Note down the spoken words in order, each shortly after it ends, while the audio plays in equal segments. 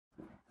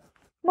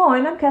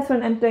Moin, I'm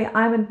Catherine and today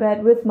I'm in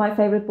bed with my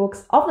favorite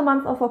books of the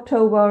month of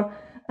October,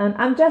 and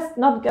I'm just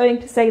not going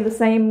to say the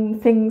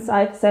same things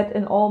I've said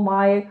in all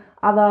my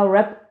other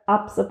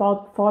wrap-ups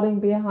about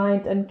falling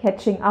behind and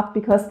catching up,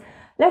 because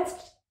let's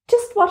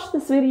just watch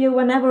this video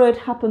whenever it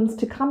happens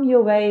to come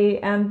your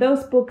way, and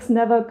those books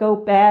never go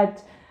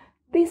bad.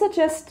 These are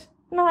just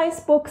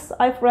nice books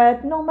I've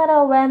read, no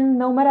matter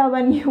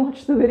when you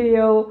watch the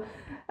video.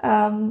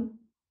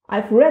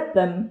 I've read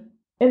them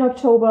in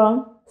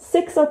October,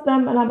 6 of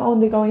them, and I'm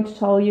only going to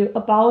tell you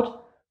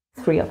about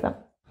 3 of them.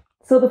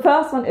 So the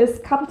first one is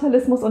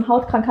Kapitalismus und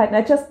Hautkrankheiten.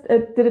 I just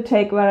did a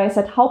take where I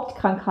said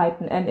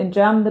Hauptkrankheiten, and in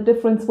German the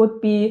difference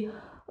would be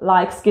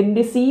like skin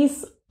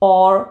disease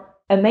or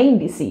a main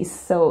disease.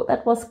 So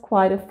that was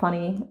quite a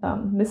funny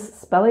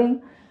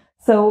misspelling.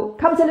 So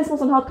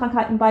Kapitalismus und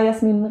Hautkrankheiten by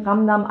Jasmin.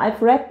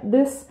 I've read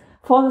this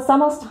for the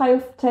Summer's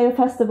Tale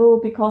Festival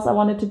because I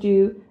wanted to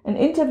do an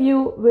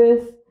interview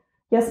with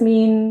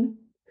Jasmin,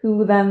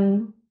 who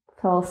then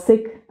fell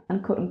sick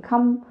and couldn't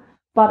come.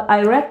 But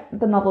I read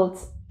the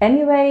novels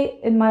anyway.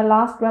 In my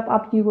last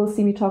wrap-up, you will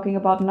see me talking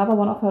about another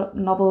one of her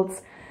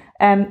novels.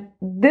 And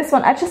this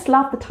one, I just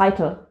love the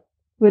title,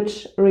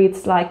 which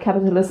reads like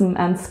Capitalism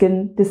and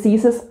Skin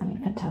Diseases. I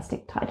mean,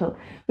 fantastic title,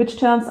 which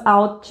turns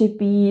out to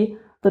be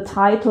the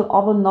title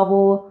of a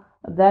novel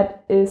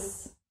that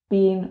is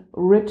being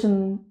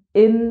written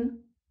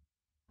in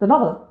the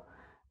novel.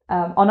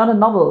 Or not a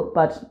novel,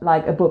 but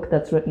like a book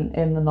that's written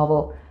in the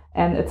novel.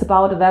 And it's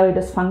about a very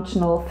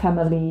dysfunctional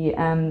family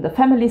and the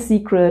family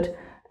secret.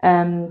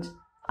 And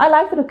I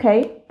liked it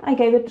okay. I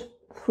gave it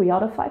 3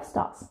 out of 5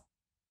 stars.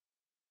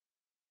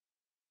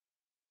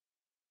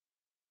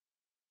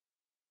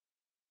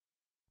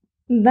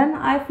 Then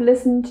I've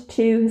listened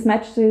to His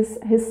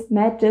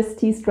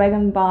Majesty's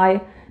Dragon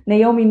by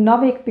Naomi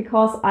Novik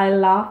because I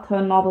loved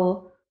her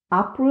novel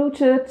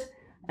Uprooted.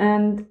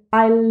 And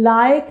I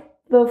liked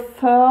the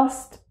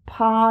first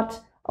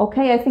part.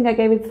 Okay, I think I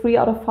gave it 3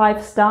 out of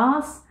 5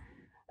 stars.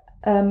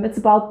 It's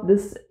about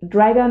this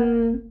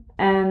dragon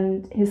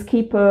and his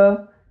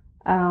keeper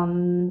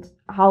and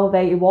how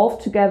they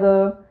evolved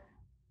together.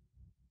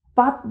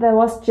 But there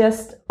was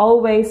just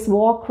always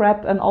war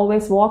crap and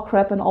always war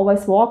crap and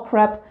always war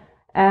crap.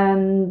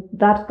 And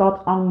that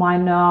got on my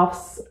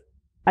nerves,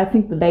 I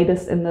think the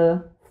latest in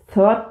the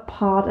 3rd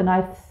part. And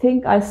I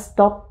think I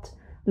stopped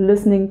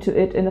listening to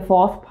it in the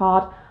 4th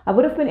part. I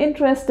would have been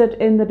interested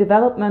in the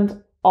development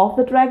of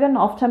the dragon,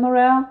 of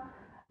Temeraire.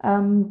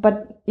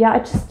 But yeah, I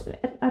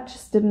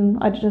just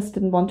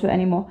didn't want to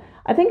anymore.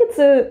 I think it's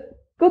a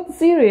good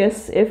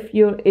series if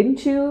you're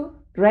into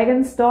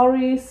dragon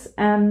stories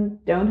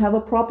and don't have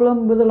a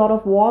problem with a lot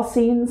of war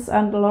scenes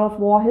and a lot of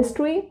war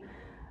history.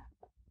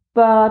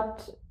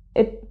 But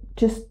it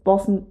just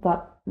wasn't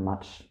that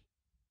much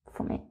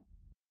for me.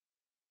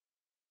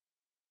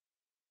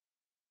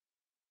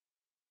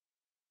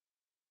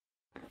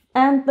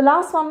 And the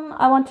last one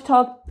I want to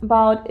talk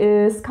about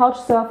is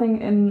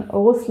Couchsurfing in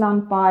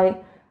Russland by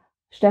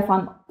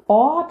Stephan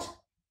Orth.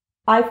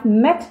 I've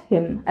met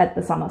him at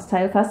the Summer's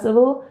Tale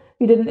Festival.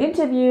 We did an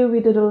interview,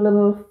 we did a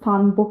little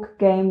fun book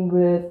game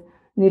with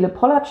Nele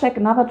Polacek,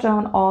 another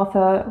German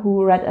author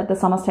who read at the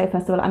Summer's Tale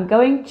Festival. I'm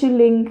going to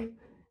link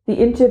the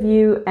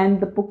interview and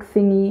the book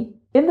thingy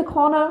in the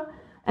corner.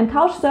 And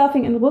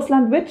Couchsurfing in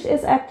Russland, which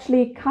is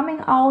actually coming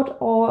out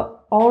or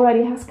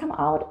already has come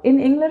out in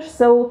English.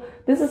 So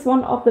this is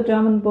one of the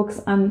German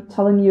books I'm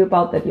telling you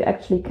about that you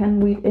actually can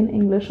read in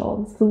English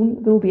or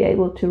soon will be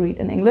able to read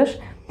in English.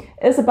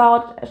 It's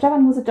about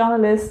Stephan, who's a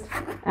journalist,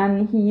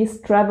 and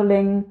he's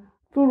traveling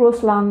through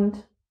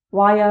Russland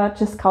via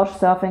just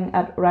couchsurfing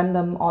at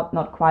random or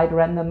not quite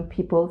random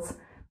people's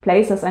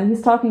places. And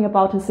he's talking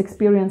about his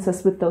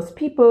experiences with those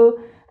people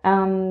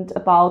and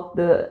about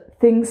the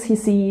things he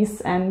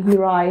sees, and he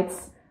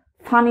writes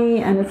funny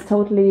and it's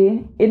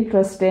totally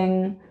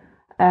interesting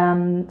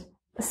and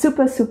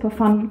super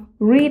fun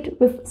read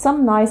with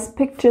some nice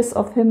pictures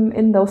of him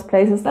in those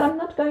places that I'm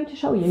not going to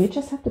show you. You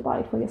just have to buy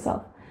it for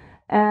yourself.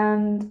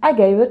 And I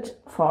gave it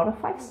 4 out of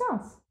 5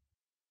 stars.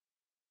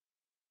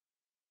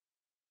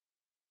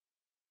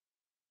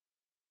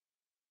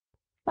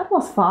 That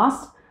was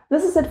fast.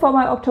 This is it for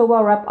my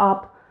October wrap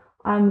up.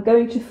 I'm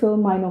going to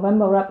film my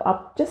November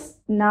wrap-up just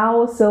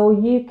now, so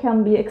you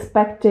can be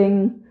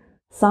expecting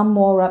some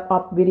more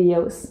wrap-up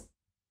videos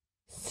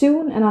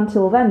soon. And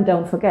until then,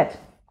 don't forget,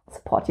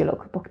 support your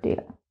local book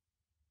dealer.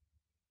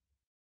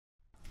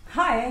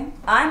 Hi,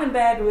 I'm in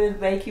bed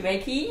with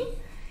Wakey.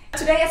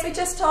 Today, as we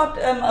just talked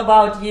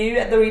about you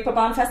at the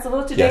Reeperbahn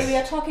Festival, today we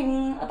are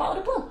talking about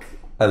a book.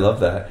 I love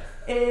that.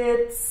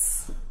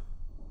 It's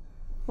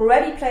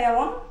Ready Player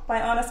One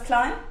by Ernest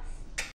Cline.